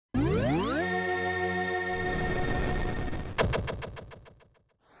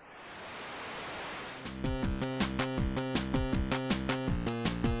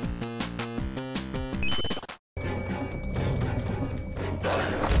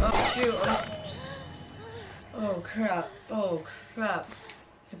shoot. Oh crap. Oh crap.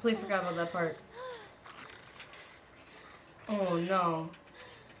 Completely forgot about that part. Oh no.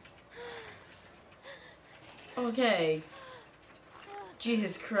 Okay.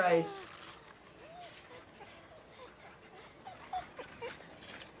 Jesus Christ.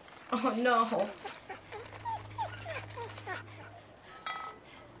 Oh no.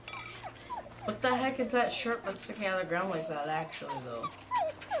 What the heck is that shark that's sticking out of the ground like that, actually, though?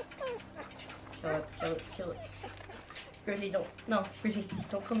 Kill it, kill it, kill it. Gracie, don't. No, Gracie,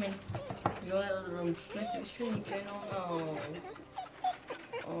 don't come in. You go in the other room. Gracie's sleeping. Oh no.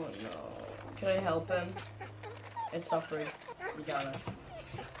 Oh no. Can I help him? It's suffering. You gotta.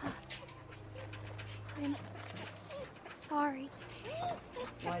 I'm sorry.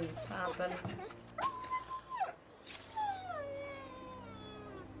 Why did this happen?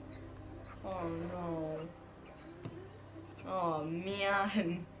 Oh no. Oh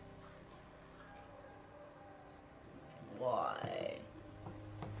man. Why?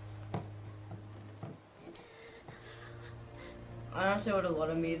 I honestly would have let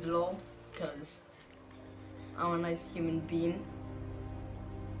him eat it all, because I'm a nice human being.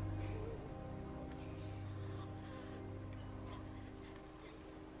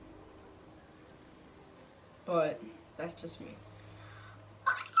 But that's just me.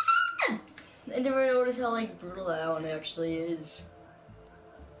 I never noticed how like brutal that one actually is.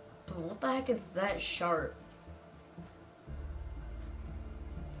 But what the heck is that sharp?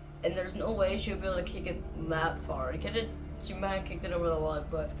 And there's no way she would be able to kick it that far. She might have kicked it over the log,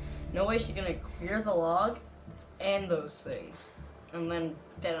 but no way she's gonna clear the log and those things and then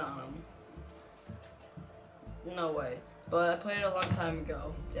bet on them. No way. But I played it a long time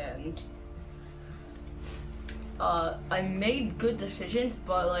ago, and I made good decisions,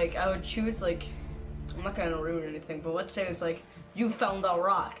 but like I would choose like, I'm not gonna ruin anything, but let's say it's like, you found a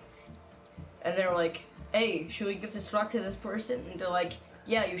rock, and they're like, hey, should we give this rock to this person? And they're like,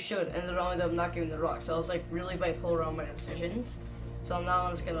 yeah, you should, and they're only them not giving the rock. So I was like really bipolar on my decisions. So now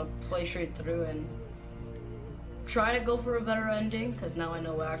I'm just gonna play straight through and try to go for a better ending, because now I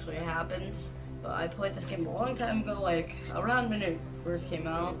know what actually happens. But I played this game a long time ago, like around when it first came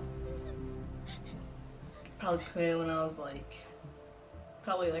out. Probably played it when I was like,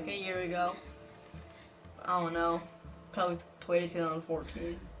 probably like a year ago. I don't know. Probably played it in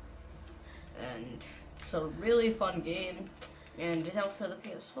 2014. And it's a really fun game. And it's out for the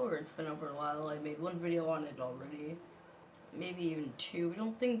PS4. It's been over a while. I made one video on it already. Maybe even two. I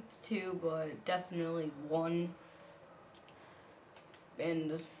don't think two, but definitely one.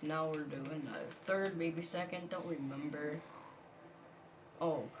 And now we're doing a third, maybe second. Don't remember.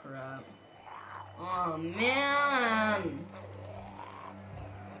 Oh, crap. Oh, man.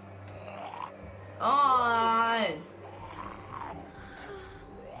 Oh,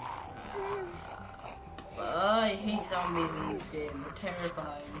 I hate zombies in this game. They're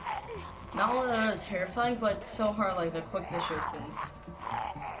terrifying. Not only are they terrifying, but it's so hard, like the quick distractions.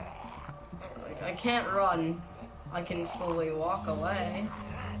 Like, I can't run. I can slowly walk away.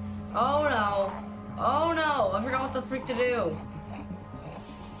 Oh no! Oh no! I forgot what the freak to do.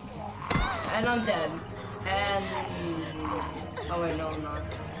 And I'm dead. And oh wait, no, I'm not.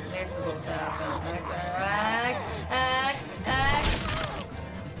 They have to both happen. X.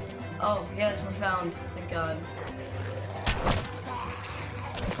 Oh yes, we're found. Thank God.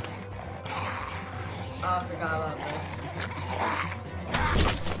 Oh, I forgot about this.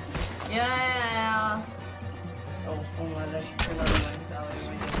 Yeah. Oh my gosh, turn on my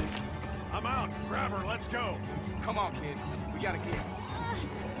I'm out. Grab her. Let's go. Come on, kid. We gotta get.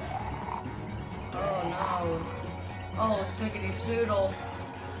 Oh no. Oh, Smiggity Smoodle.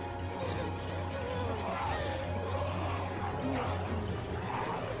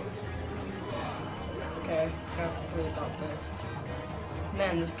 Okay, gotta complete about this.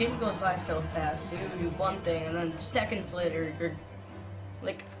 Man, this game goes by so fast. You do one thing, and then seconds later, you're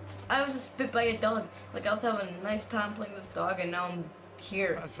like, I was just bit by a dog. Like, I was having a nice time playing with this dog, and now I'm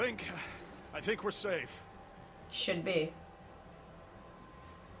here. I think we're safe. Should be.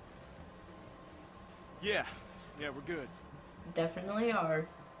 Yeah, we're good. Definitely are.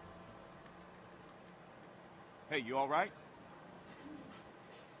 Hey, you all right?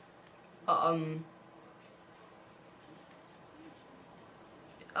 I'm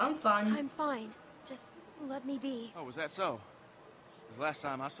fine. I'm fine. Just let me be. Oh, was that so? Because last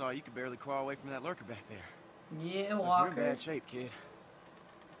time I saw you could barely crawl away from that lurker back there. Yeah, You're Walker. in bad shape, kid.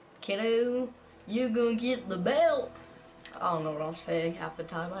 Kiddo, you gonna get the belt. I don't know what I'm saying half the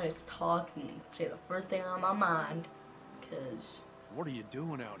time. I just talk and say the first thing on my mind. Cause What are you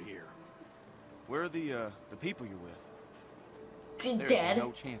doing out here? Where are the people you're with? There's dead.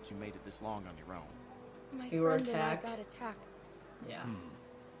 no chance you made it this long on your own. My You were friend and I attacked. got attacked. Yeah.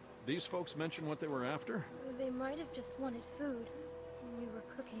 These folks mention what they were after? They might have just wanted food. We were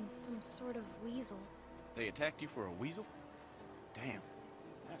cooking some sort of weasel. They attacked you for a weasel? Damn,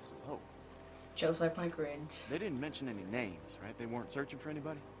 that is low. Just like my grades. They didn't mention any names, right? They weren't searching for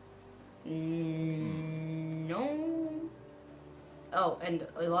anybody? No. Oh, and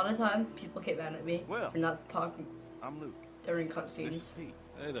a lot of time people get mad at me Well. for not talking I'm Luke. during This is cutscenes. Pete.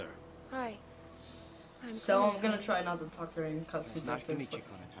 Hey there. Hi. I'm So I'm Clementine. gonna try not to talk during cutscenes. It's nice like to this, meet you, but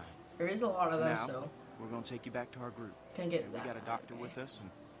Clementine. there is a lot of them, Now, so we're gonna take you back to our group. can get We that. got a doctor with us, and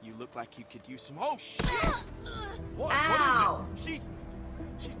you look like you could use some. Oh shit! What? Ow! She's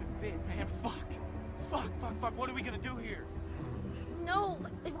been bit, man. Fuck. What are we gonna do here? No,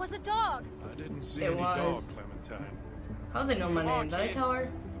 it was a dog. I didn't see It any was. dog, Clementine. How do they know my Come on, name? Did I kid. tell her?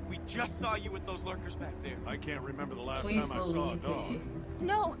 We just saw you with those lurkers back there. I can't remember the last Please time I saw a believe dog. me.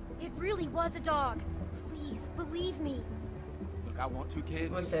 No, it really was a dog. Please, believe me. Look, I want to,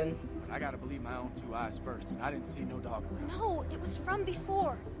 kid, Listen, but I gotta believe my own two eyes first, and I didn't see no dog around. No, it was from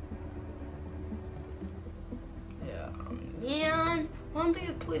before. yeah, man, why don't they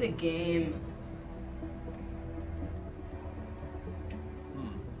just play the game?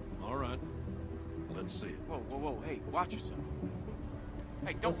 All right. Let's see it. Whoa, hey, watch yourself.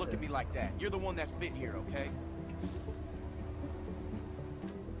 Hey, don't look at me like that. You're the one that's bit here, okay?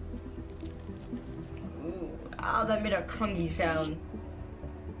 Ooh, ah, that made a crungy sound.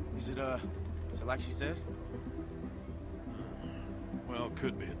 Is it like she says? Well,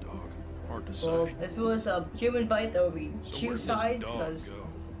 could be a dog. Hard to Well, say. if it was a human bite, there would be So two where'd this sides, dog because go?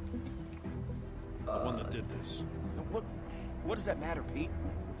 The one that did this. What does that matter, Pete?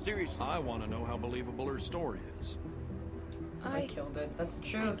 Seriously. I want to know how believable her story is. I killed it. That's the I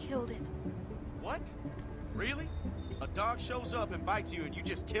truth. killed it. What? Really? A dog shows up and bites you and you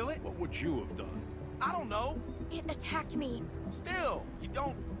just kill it? What would you have done? I don't know. It attacked me. Still, you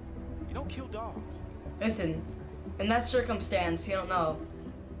don't kill dogs. Listen, in that circumstance, you don't know.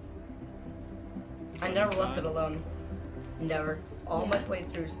 I never left it alone. Never. All my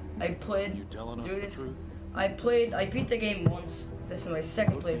playthroughs. I You played telling us through the this. truth? I beat the game once. This is my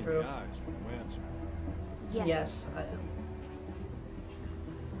second Look me in the playthrough. eyes when you answer. Yes. Yes, I am.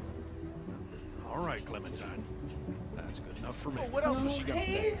 All right, Clementine. That's good enough for me. Well, what else was she gonna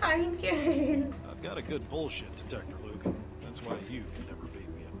say? I'm here. I've got a good bullshit detector, Luke. That's why you can never beat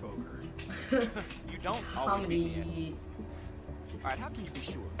me at poker. You don't always beat me at it. Comedy. Alright, how can you be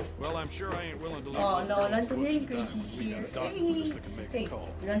sure? Well, I'm sure I ain't willing to leave. Oh this no, girl London for and looks and Gritty's diamonds. We got here. a doctor with us that can make a Hey, call.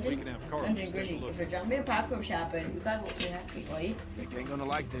 London, We can have Carlos London, take a Gritty, look if you're done with popcorn shopping, you gotta go to Happy Light. They ain't gonna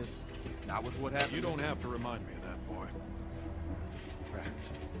like this. Not with what happened. You don't have to remind me of that, boy.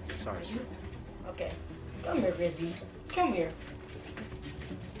 Right. Sorry, sir. Okay, come here, Grizzy. Come here.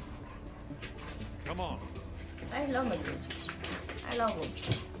 Come on. I love my Grizzies. I love them.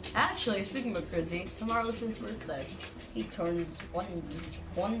 Actually, speaking of Grizzy, tomorrow's his birthday. He turns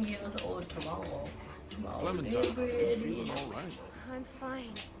one years old tomorrow. Clementine, Hey, you Grizzy. feeling all right? I'm fine.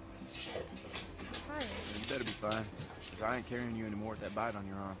 Just tired. You better be fine, because I ain't carrying you anymore with that bite on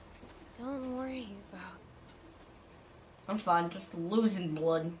your arm. Don't worry about. I'm fine, just losing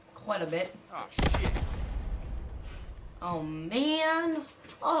blood quite a bit. Oh, shit. Oh man.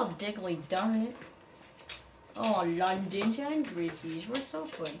 Oh, diggly darn it. Oh, London and Grizzies, we're so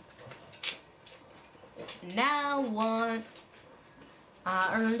fun. Now what?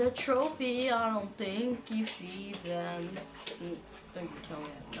 I earned a trophy, I don't think you see them. Don't you tell me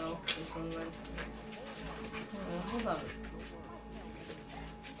that. No, this one went. Hold on.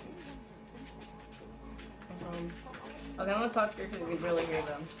 Okay, I'm gonna talk to her so we can really hear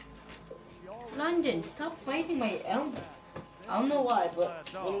them. London, stop fighting my elbow. I don't know why, but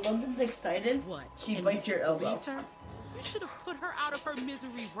when London's excited, What? she and bites you your just elbow. believed her? You should have put her out of her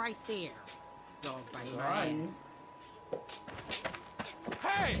misery right there. Dog bite her Run. ass.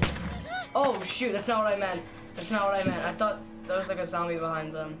 Hey! Oh shoot, that's not what I meant. That's not what I meant. I thought there was like a zombie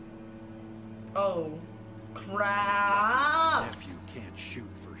behind them. Oh, crap! Nephew can't shoot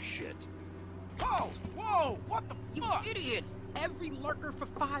for shit. Whoa! What the You fuck? idiot! Every lurker for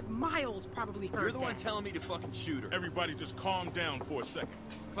 5 miles probably heard You're the one that. telling me to fucking shoot her. Everybody just calm down for a second.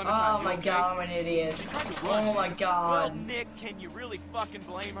 Clementine, Oh you my okay? god, I'm an idiot. Oh my Well, god. Nick, can you really fucking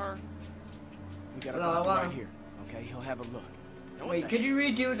blame her? We got a No, I doctor wanna- right here. Okay, he'll have a look. Know what Wait, the could you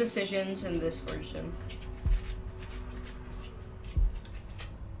redo decisions in this version?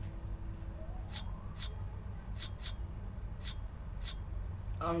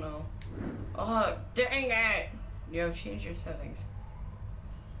 Oh no. Oh, dang it! You have changed your settings.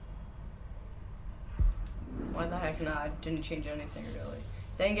 Why Why the heck not? I didn't change anything really.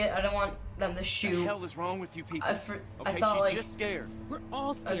 Dang it, I don't want them to What the shoot. hell is wrong with you people? I Okay, thought she's like just scared. We're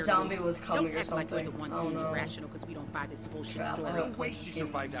all scared. zombie Luke. was coming Don't or act like we're the something. ones Oh, being no. irrational because we don't buy this bullshit Crap, I story. hope- No way she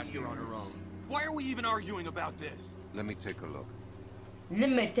survived out here on her own. Why are we even arguing about this? Let me take a look. Let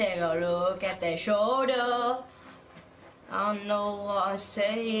me take a look at the shoulder. I don't know what I'm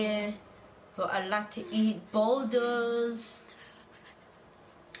saying, but I like to eat boulders.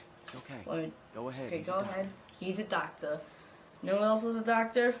 It's okay. Wait, Go ahead. okay, he's a go doctor. ahead. He's a doctor. You know who else was a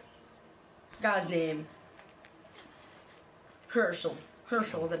doctor? Guy's name. Herschel.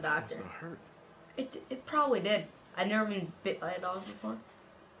 Herschel was a doctor. Must have hurt. It probably did. I've never been bit by a dog before.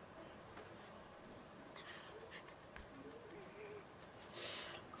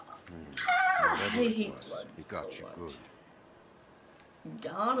 I hate blood. He got so you much. good.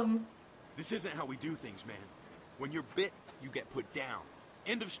 Got him. This isn't how we do things, man. When you're bit, you get put down.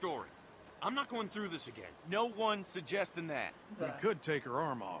 End of story. I'm not going through this again. No one's suggesting that. We could take her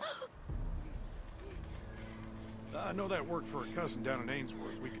arm off. I know that worked for a cousin down in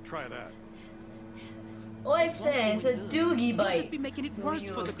Ainsworth. We could try that. Oh, I say it's a doogie You'll bite. just be making it Who worse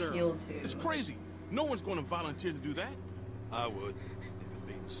you for the girl. appeal to. It's crazy. No one's going to volunteer to do that. I would, if it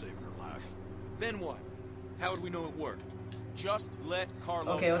means saving her life. Then what? How would we know it worked? Just let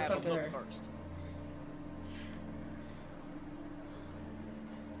Carlos Okay, let's have talk a to look her. first.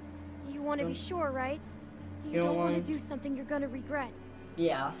 You want to be sure, right? You You don't don't want to want- do something you're gonna regret.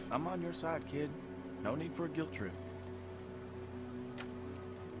 Yeah. I'm on your side, kid. No need for a guilt trip.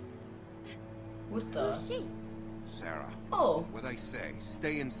 What the? Who's she? Sarah, Oh. what'd I say?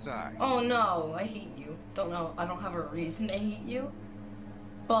 Stay inside. Oh no, I hate you. Don't know. I don't have a reason to hate you.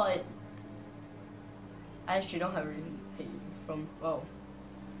 But I actually don't have a reason to hate you from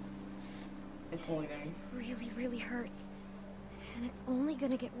it's only gonna Really, really hurts. And it's only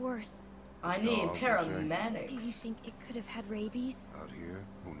gonna get worse. I need Dog, paramedics. Do you think it could have had rabies? Out here,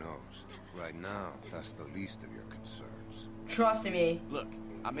 who knows? Right now, that's the least of your concerns. Trust me. Look,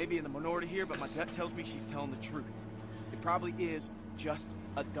 I may be in the minority here, but my gut tells me she's telling the truth. It probably is just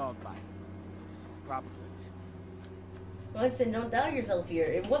a dog bite. Probably. Listen, don't doubt yourself here.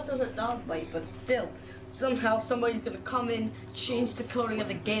 It wasn't a dog bite, but still, somehow somebody's gonna come in, change the coding of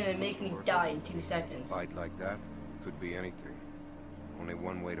the game, and make me die in 2 seconds. Bite like that could be anything. Only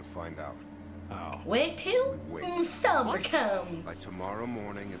one way to find out. Ow. Wait till Wait. summer comes. By tomorrow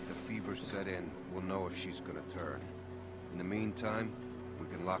morning, if the fever set in, we'll know if she's gonna turn. In the meantime, we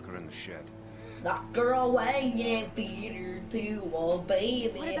can lock her in the shed. Lock her away and feed her to a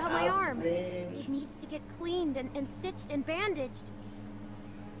baby. What about my arm? friend. It needs to get cleaned and stitched and bandaged.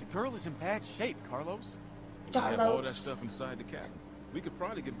 The girl is in bad shape, Carlos. We have all that Carlos. stuff inside the cabin. We could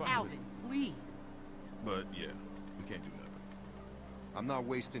probably get by with Alvin, it. please. But yeah, we can't do nothing. I'm not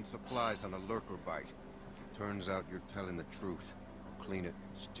wasting supplies on a lurker bite. If it turns out you're telling the truth, I'll clean it,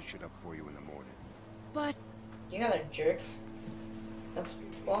 stitch it up for you in the morning. But You guys are jerks. That's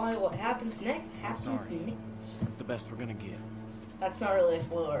why what happens next happens sorry. next. It's the best we're gonna get. That's not really a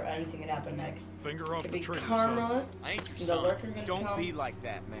spoiler or anything that happened next. Finger off Could the be trigger, son. karma. I ain't your The son. lurker gonna Don't come. be like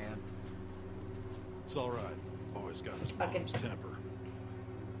that, man. It's all right. Always got his I can- mom's temper.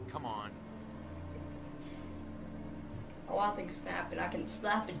 Come on. A lot of things can happen. I can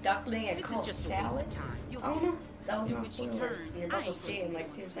slap a duckling and This call is it just a waste salad. of time. You'll I don't see. know. That was And not a when she spoiler. turns, And you're about I to ain't see it in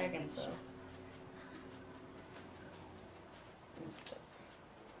like 2 seconds, so.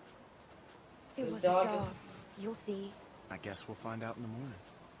 it This was a dog dog. is- You'll see. I guess we'll find out in the morning.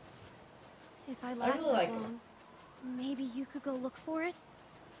 If I last really that like it. long, maybe you could go look for it?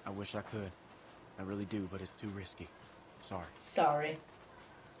 I wish I could. I really do, but it's too risky. Sorry. Sorry.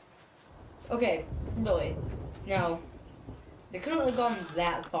 Okay, really. Now, they couldn't have gone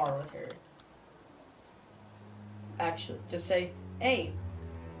that far with her. Actually, just say, hey,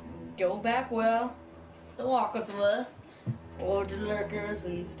 go back where the walkers were, or the lurkers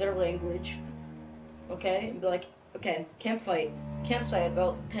and their language. Okay, and be like, okay, campsite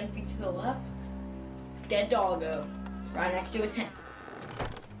about 10 feet to the left. Dead doggo, right next to his tent.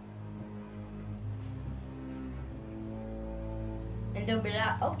 And they'll be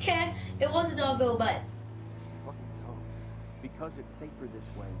like, okay, it was a doggo, but Because it's safer this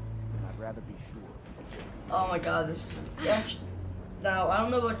way, and I'd rather be sure. oh my god, this actually, now I don't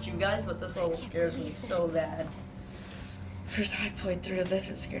know about you guys, but this level scares me so bad. First time I played through this,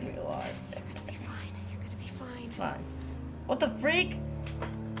 it scared me a lot. You're gonna be fine. You're gonna be fine. Fine. What the freak?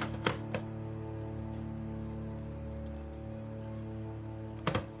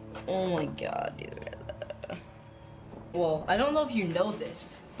 Oh my god, dude. Well, I don't know if you know this,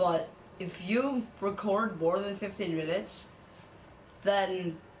 but if you record more than 15 minutes,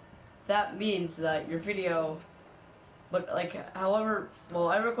 then that means that your video But like, however, well,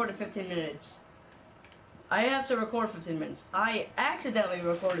 I recorded 15 minutes. I have to record 15 minutes. I accidentally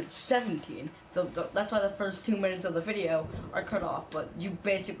recorded 17, so that's why the first 2 minutes of the video are cut off, but you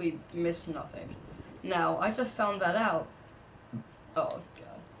basically missed nothing. Now, I just found that out. Oh,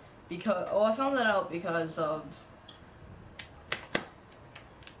 God. I found that out because of...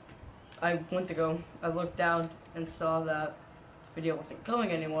 I looked down and saw that the video wasn't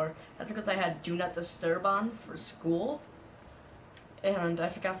going anymore. That's because I had Do Not Disturb on for school, and I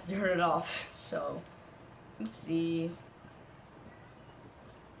forgot to turn it off, so... Oopsie.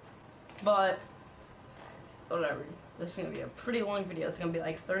 But, whatever. This is gonna be a pretty long video. It's gonna be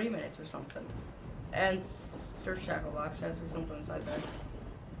like 30 minutes or something. And search Shacklebox. There has to be something inside there.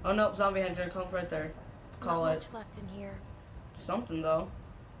 Oh no, zombie hunter comes right there. Call Not it. much left in here. Something though.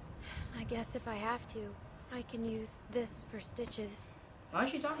 I guess if I have to, I can use this for stitches. Why is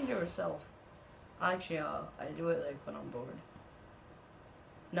she talking to herself? Actually, I do it like when I'm bored.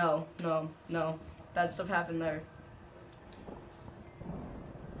 No. That stuff happened there.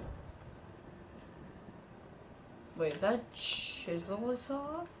 Wait, that chisel I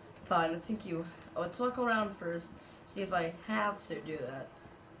saw? Fine, I think you... let's look around first. See if I have to do that.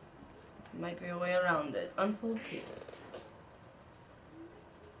 Might be a way around it. Unfold table.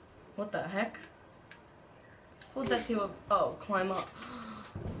 What the heck? Let's fold that table. Oh, climb up.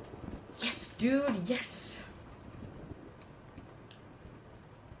 Yes, dude, yes!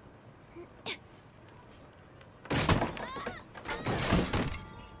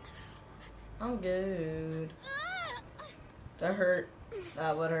 I'm good. That hurt.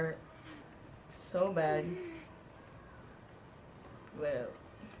 That would hurt. So bad. Well.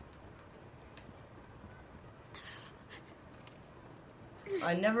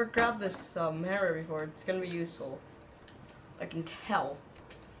 I never grabbed this hammer before. It's gonna be useful. I can tell.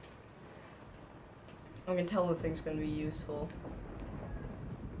 I can tell the thing's gonna be useful.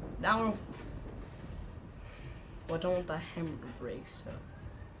 Now, well, I don't want the hammer to break, so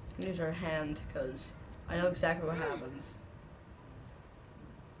I can use our hand because I know exactly what happens.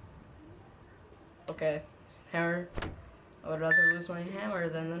 Okay, hammer. I would rather lose my hammer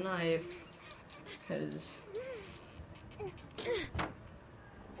than the knife, because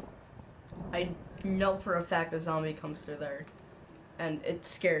I know for a fact the zombie comes through there, and it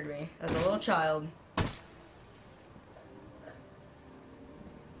scared me as a little child.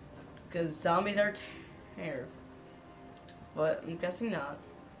 Because zombies are terrible. But I'm guessing not.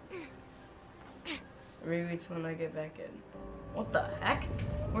 Maybe it's when I get back in. What the heck?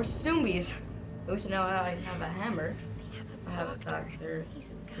 We're zombies. At least now I have a hammer. I have a doctor.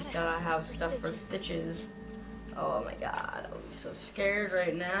 He's gotta have stuff for stitches. Oh my god, I'll be so scared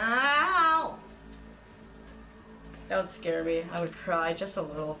right now. That would scare me. I would cry just a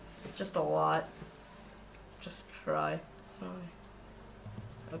little. Just a lot. Just cry.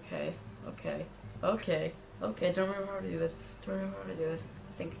 Okay. Don't remember how to do this.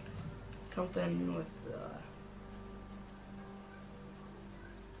 I think something with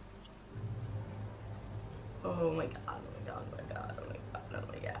oh my god.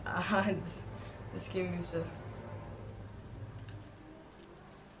 This game is a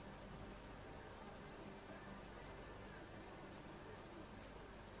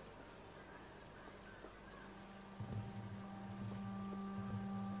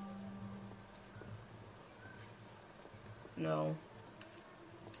no.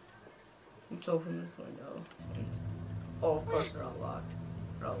 Let's open this window. And, oh, of course they're all locked.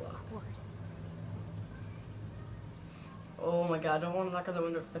 Of course. Oh my god, I don't want to knock on the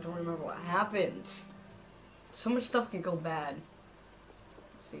window because I don't remember what happens. So much stuff can go bad.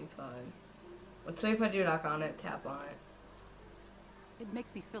 Let's see if I do knock on it, tap on it. It makes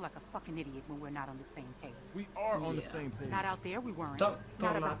me feel like a fucking idiot when we're not on the same page. We are on the same page. Not out there, we weren't. Don't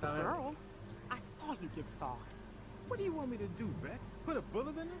not knock about on the it. girl. I saw you get soft. What do you want me to do, Beck? Put a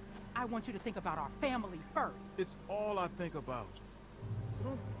bullet in her? I want you to think about our family first. It's all I think about. So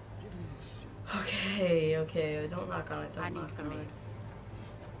don't give me this shit. Okay. Don't knock on it. I Don't need knock to on come it.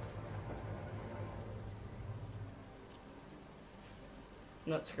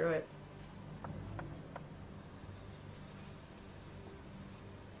 in. No, screw it.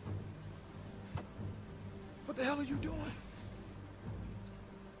 What the hell are you doing?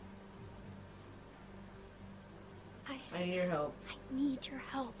 I need your help. I need your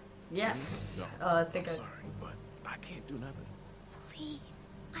help. Yes. No, I think I'm sorry, but I can't do nothing. Please.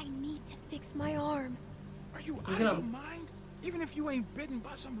 I need to fix my arm. Are you You're out gonna- of your mind? Even if you ain't bitten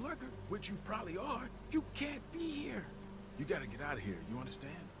by some lurker, which you probably are, you can't be here. You gotta get out of here, you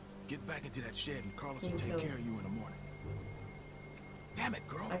understand? Get back into that shed and Carlos will take care of you in the morning. Damn it,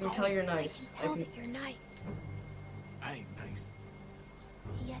 girl. I can go. tell you're nice. I can tell that you're nice. I ain't nice.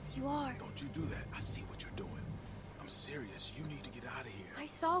 Yes, you are. Don't you do that. I see what you're doing. I'm serious. You need to get out of here. I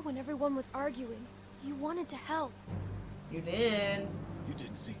saw when everyone was arguing. You wanted to help. You did. You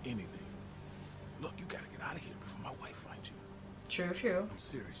didn't see anything. Look, you gotta get out of here before my wife finds you. True, true. I'm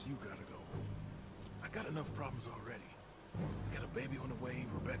serious. You gotta go. I got enough problems already. I got a baby on the way.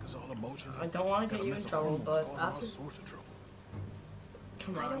 Rebecca's all emotional. I don't want to get you in trouble, but causing all after... sorts of trouble.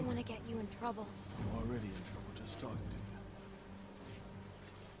 Come I don't on. want to get you in trouble. I'm already in trouble just talking to you.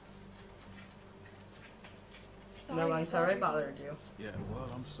 Sorry. No, I'm I sorry I bothered bothered you. Yeah, well,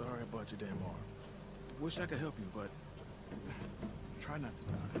 I'm sorry about your damn arm. Wish I could help you, but try not to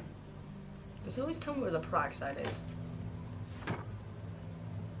die. Just always tell me where the peroxide is.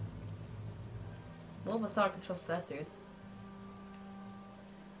 Well, but I can trust that dude.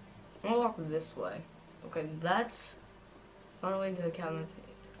 I'm gonna walk this way. Okay, that's on our way to the cabinet.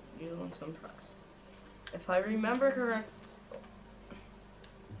 You want some peroxide. If I remember correct,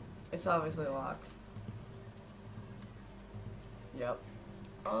 it's obviously locked. Yep.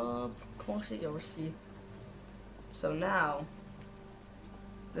 Of course it oversee. So now,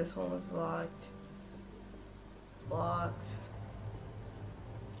 this one is locked. Locked.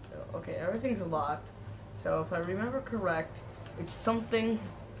 Okay, everything's locked. So if I remember correct, it's something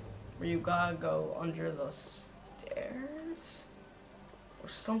where you gotta go under the stairs? Or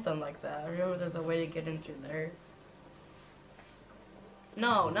something like that. I remember there's a way to get in through there.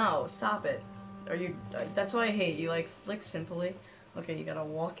 No, stop it. Are you, that's why I hate you, like, flick simply. Okay, you gotta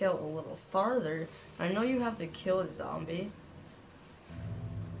walk out a little farther. I know you have to kill a zombie.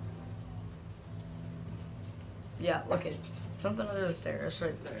 Yeah, look at something under the stairs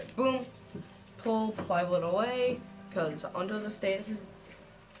right there. Boom. Pull plywood away, because under the stairs is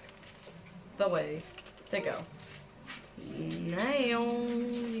the way to go. Now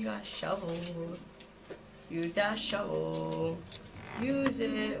you got a shovel. Use that shovel. Use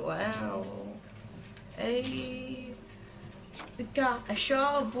it well. Hey, we got a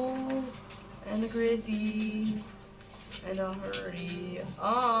shovel and a grizzy and a hurry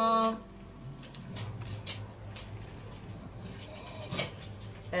up.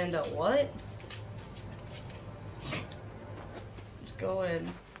 And a what? Just go in.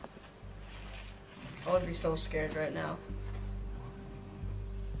 I would be so scared right now.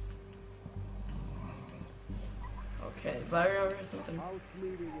 Okay, but I remember something. House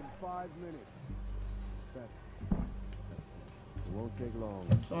meeting in 5 minutes. It won't take long.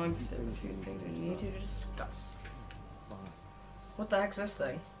 So I'm doing a few things we need to discuss. What the heck's this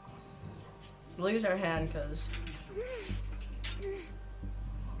thing? Lose our hand, cause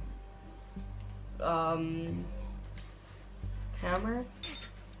hammer.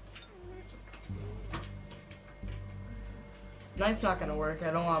 Knife's not gonna work.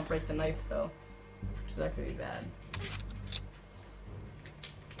 I don't want to break the knife though, so that could be bad.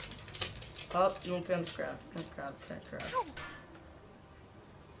 Oh, no, it's gonna scrap. It's gonna scrap. It's gonna scrap.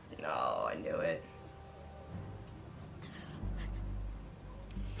 No, I knew it.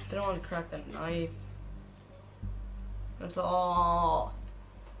 Didn't want to crack the knife. That's all.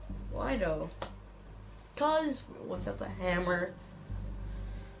 Why though? Cause what's that? The hammer.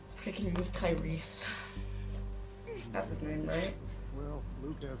 Freaking Tyrese. That's his name, right? Well,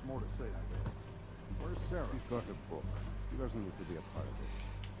 Luke has more to say, I guess. Where's Sarah? She's got her book. She doesn't need to be a part of it.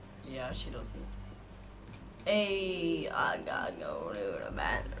 Yeah, she doesn't. Hey, I gotta go to the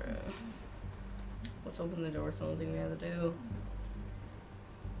bathroom. Let's open the door. It's the only thing we have to do.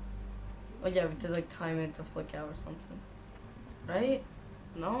 Oh yeah, we have to like time it to flick out or something. Right?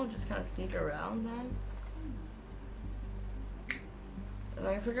 No, just kind of sneak around then. If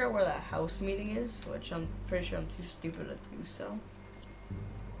I can figure out where that house meeting is, which I'm pretty sure I'm too stupid to do so.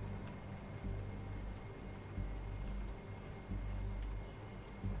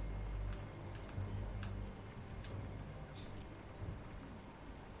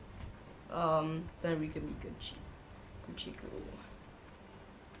 Then we can be good Chico.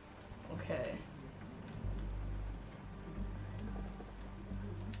 Okay.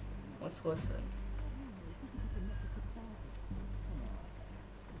 Let's listen.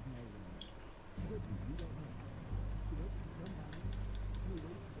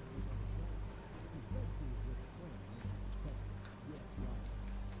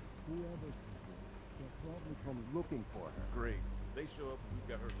 They'll probably come looking for her. Great. They show up and we've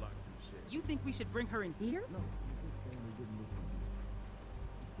got her locked in the shed. You think we should bring her in here? No, he's just saying he didn't listen to you.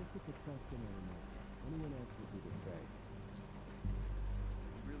 It's just a protection anymore. Anyone else would do the same.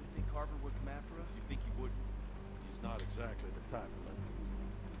 You really think Carver would come after us? You think he would? He's not exactly the type of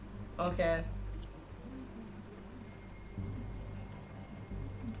lady. Okay.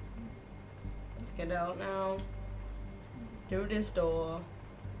 Let's get out now. through this door.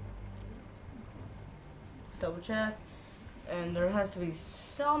 Double check. And there has to be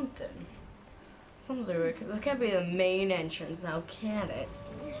something. This can't be the main entrance now, can it?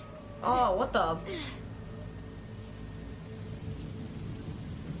 Oh, what the?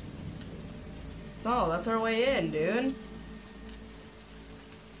 No, that's our way in, dude.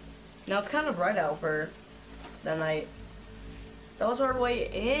 Now it's kind of bright out for the night. That was our way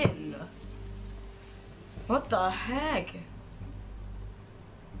in. What the heck?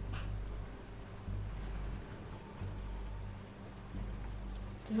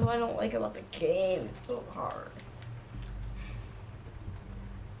 This is what I don't like about the game. It's so hard.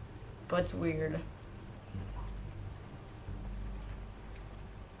 But it's weird.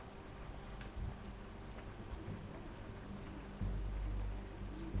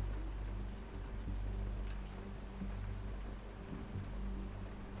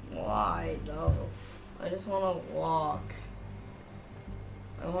 Why though? I just want to walk.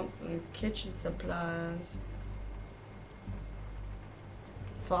 I want some kitchen supplies.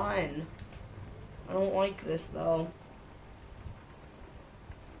 Fine. I don't like this though.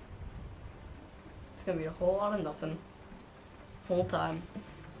 It's gonna be a whole lot of nothing. Whole time.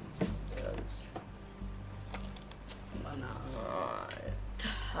 Because why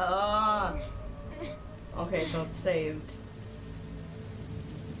not? Okay, so it's saved.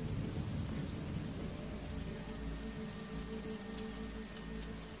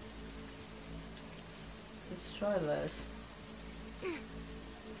 Let's try this.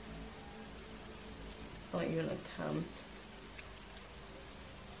 Not even attempt.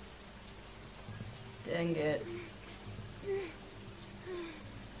 Dang it.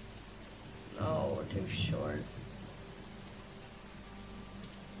 No, we're too short.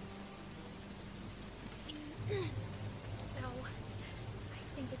 No. I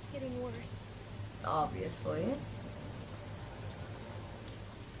think it's getting worse. Obviously.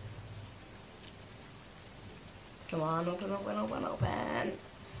 Come on, open, open, open, open.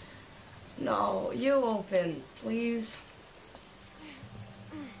 No, you open, please.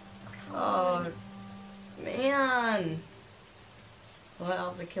 Oh, man. Well, I'll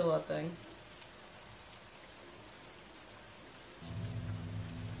have to kill that thing.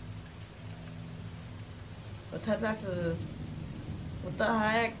 Let's head back to the... What the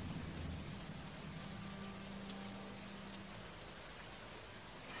heck?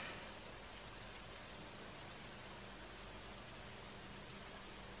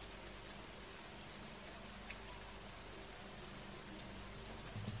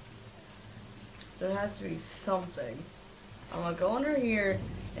 There has to be something. I'm gonna go under here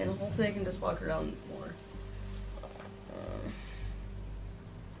and hopefully I can just walk around more.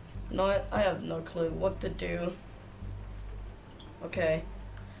 No, I have no clue what to do. Okay.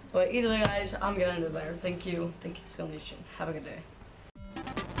 But either way, guys, I'm gonna end it there. Thank you. Thank you, Skill Nation. Have a good day.